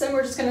hips, and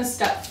we're just going to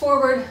step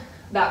forward,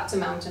 back to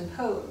mountain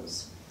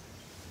pose.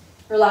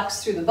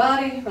 Relax through the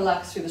body,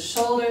 relax through the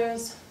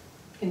shoulders.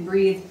 You can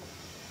breathe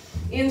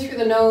in through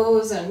the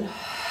nose and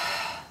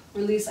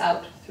release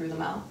out through the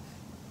mouth.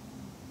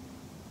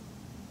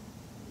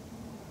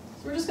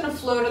 So we're just going to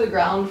flow to the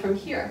ground from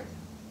here.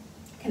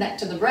 Connect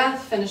to the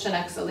breath, finish an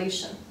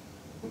exhalation.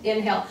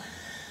 Inhale,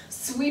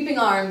 sweeping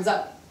arms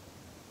up.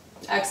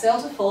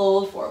 Exhale to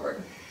fold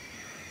forward.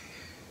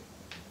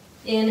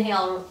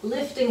 Inhale,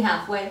 lifting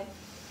halfway.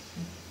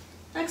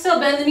 Exhale,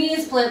 bend the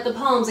knees, plant the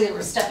palms. Again,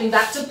 we're stepping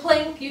back to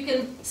plank. You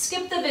can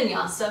skip the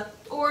vinyasa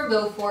or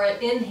go for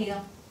it.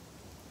 Inhale.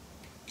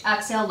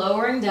 Exhale,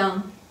 lowering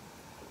down.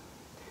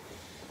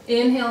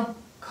 Inhale,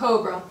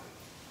 cobra.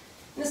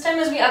 This time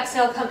as we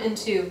exhale, come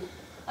into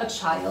a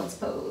child's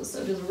pose.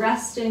 So just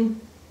resting,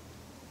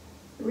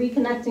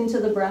 reconnecting to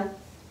the breath.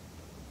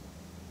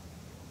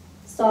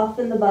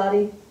 Soften the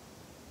body.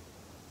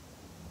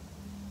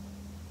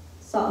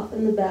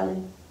 Soften the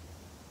belly.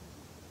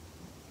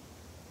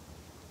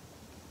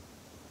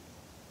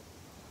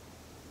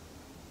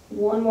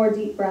 One more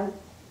deep breath.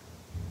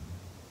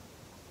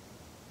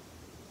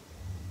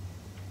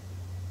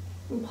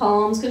 And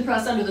palms can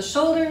press under the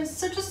shoulders,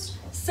 so just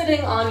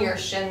sitting on your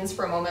shins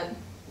for a moment.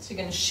 So you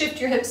can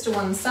shift your hips to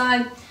one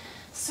side,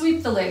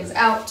 sweep the legs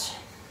out,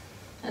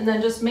 and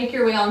then just make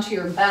your way onto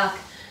your back.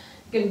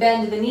 You can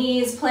bend the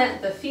knees,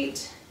 plant the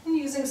feet, and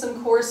using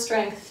some core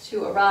strength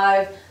to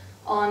arrive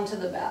onto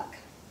the back.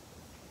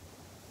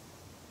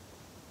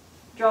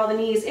 Draw the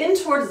knees in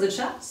towards the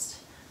chest.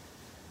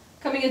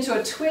 Coming into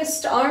a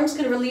twist, arms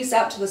can release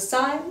out to the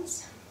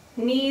sides,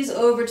 knees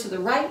over to the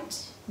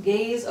right,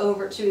 gaze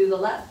over to the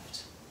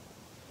left.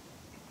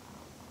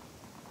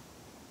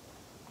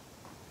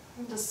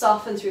 And just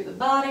soften through the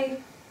body,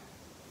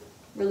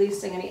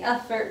 releasing any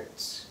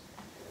effort,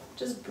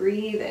 just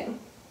breathing.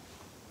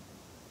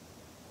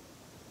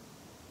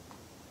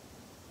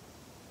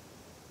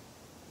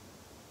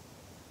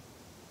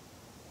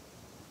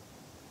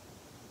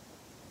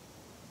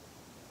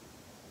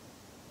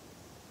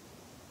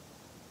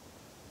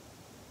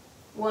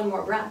 One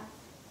more breath.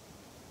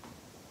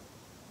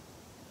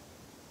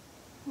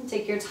 And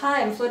take your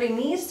time, floating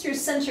knees through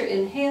center,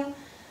 inhale.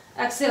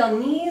 Exhale,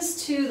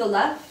 knees to the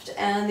left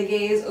and the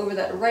gaze over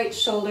that right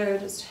shoulder.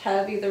 Just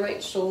heavy the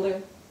right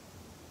shoulder,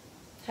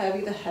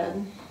 heavy the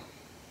head.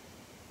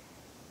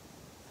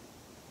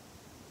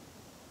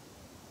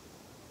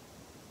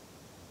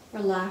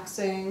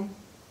 Relaxing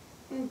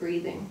and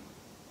breathing.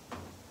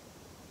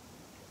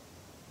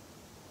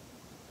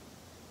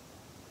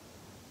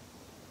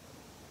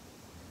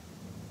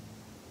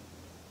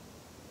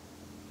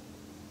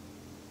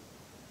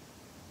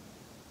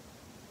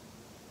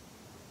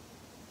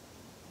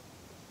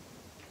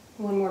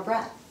 One more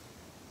breath.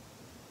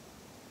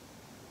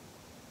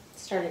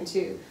 Starting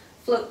to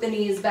float the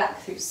knees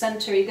back through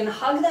center. You can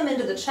hug them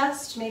into the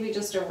chest, maybe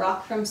just a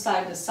rock from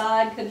side to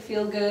side could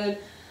feel good.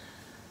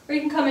 Or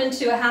you can come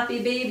into a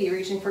happy baby,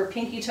 reaching for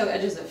pinky toe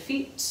edges of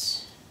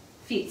feet.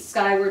 Feet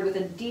skyward with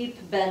a deep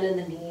bend in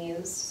the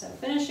knees. So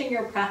finishing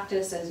your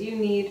practice as you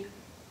need.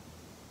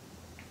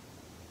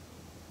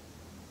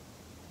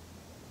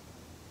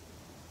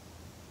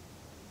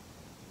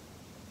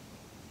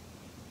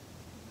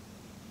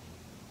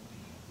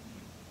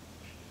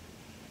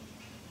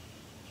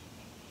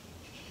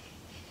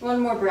 One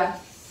more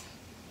breath.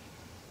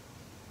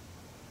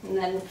 And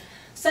then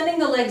sending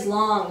the legs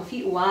long,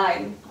 feet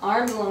wide,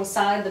 arms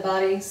alongside the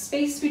body,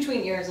 space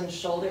between ears and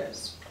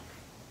shoulders.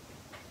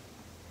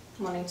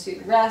 Wanting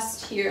to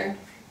rest here,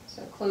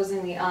 so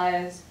closing the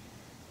eyes,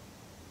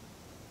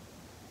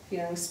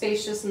 feeling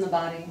spacious in the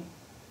body.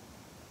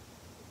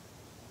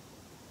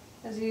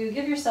 As you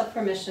give yourself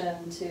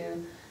permission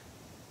to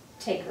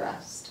take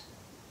rest.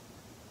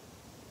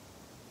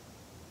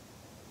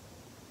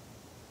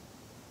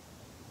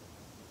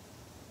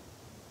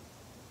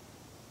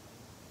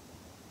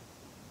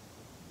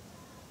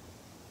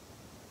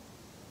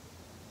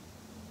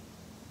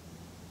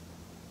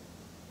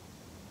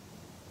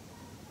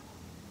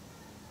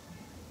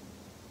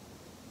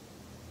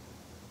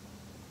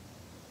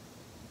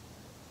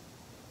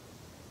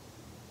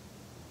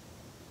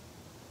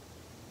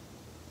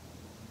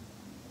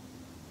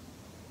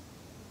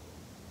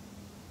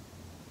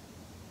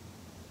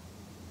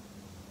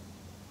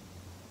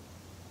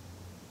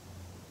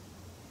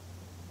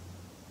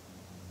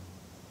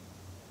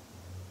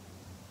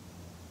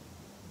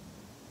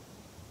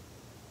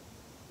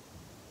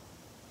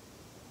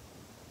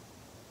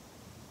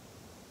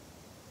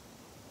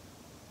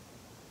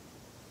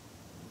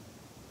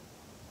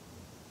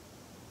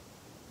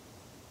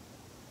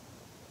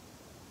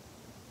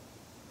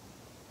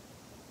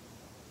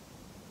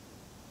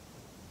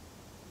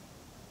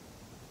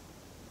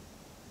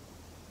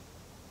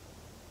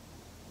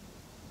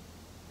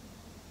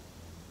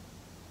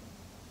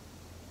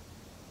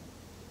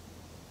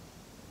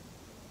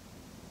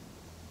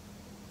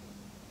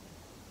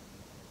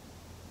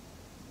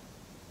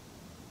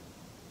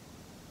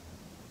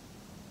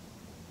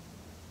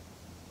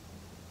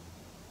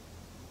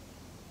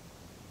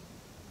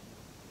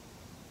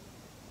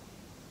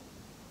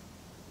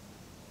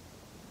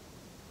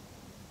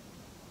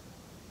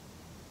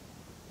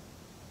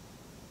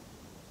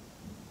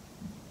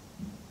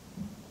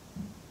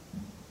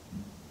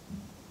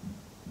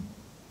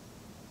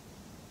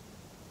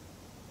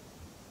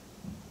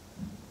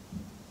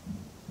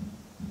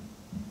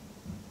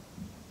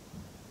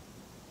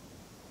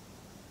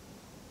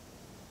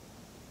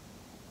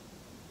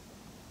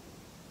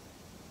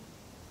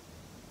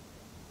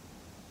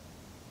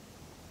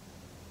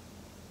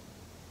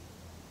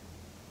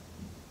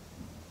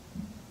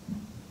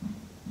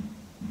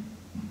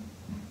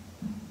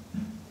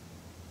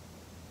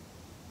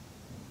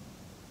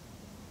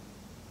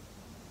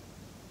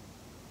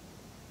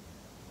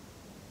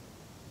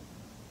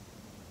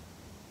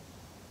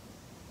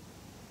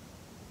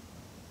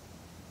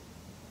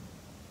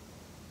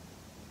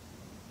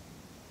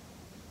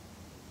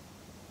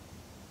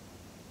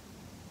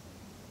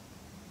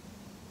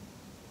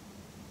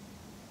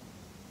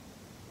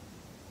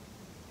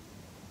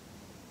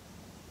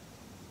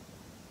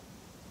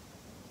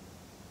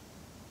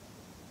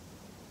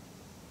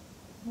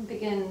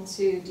 Begin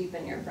to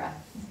deepen your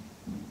breath.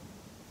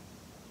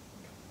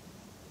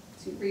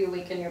 To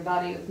reawaken your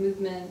body with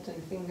movement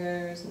and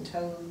fingers and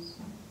toes.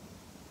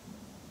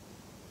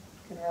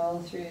 You can roll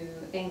through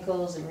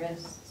ankles and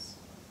wrists.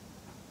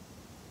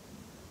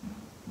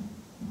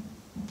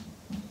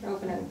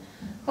 Open and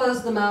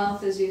close the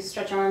mouth as you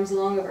stretch arms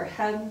along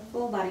overhead,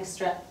 full body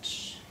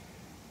stretch.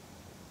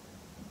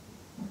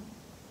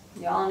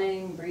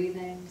 Yawning,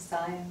 breathing,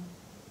 sighing.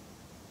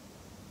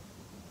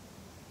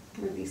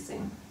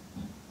 Releasing.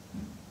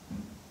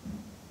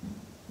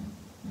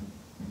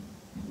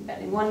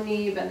 Bending one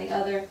knee, bend the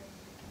other.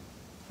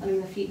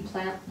 Letting the feet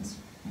plant.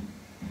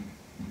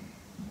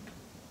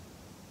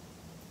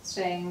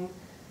 Staying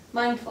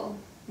mindful.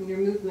 And your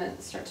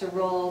movements start to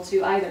roll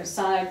to either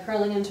side,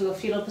 curling into a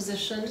fetal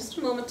position. Just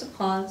a moment to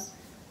pause.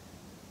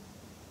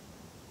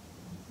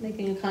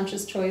 Making a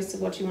conscious choice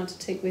of what you want to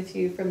take with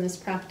you from this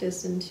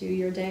practice into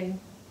your day.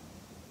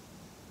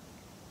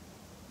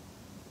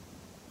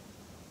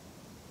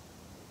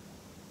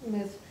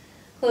 With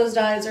closed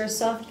eyes or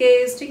soft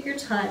gaze, take your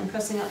time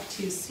pressing up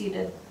to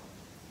seated.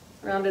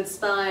 Rounded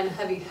spine,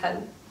 heavy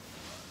head.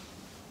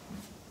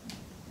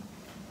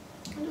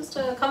 And just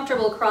a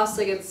comfortable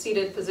cross-legged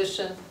seated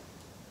position.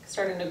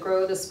 Starting to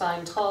grow the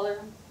spine taller,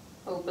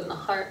 open the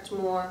heart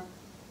more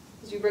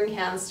as you bring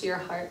hands to your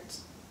heart.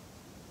 Just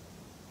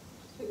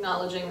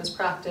acknowledging this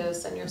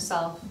practice and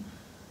yourself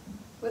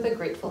with a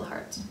grateful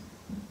heart.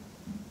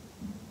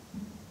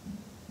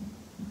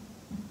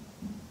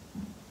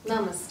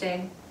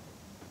 Namaste.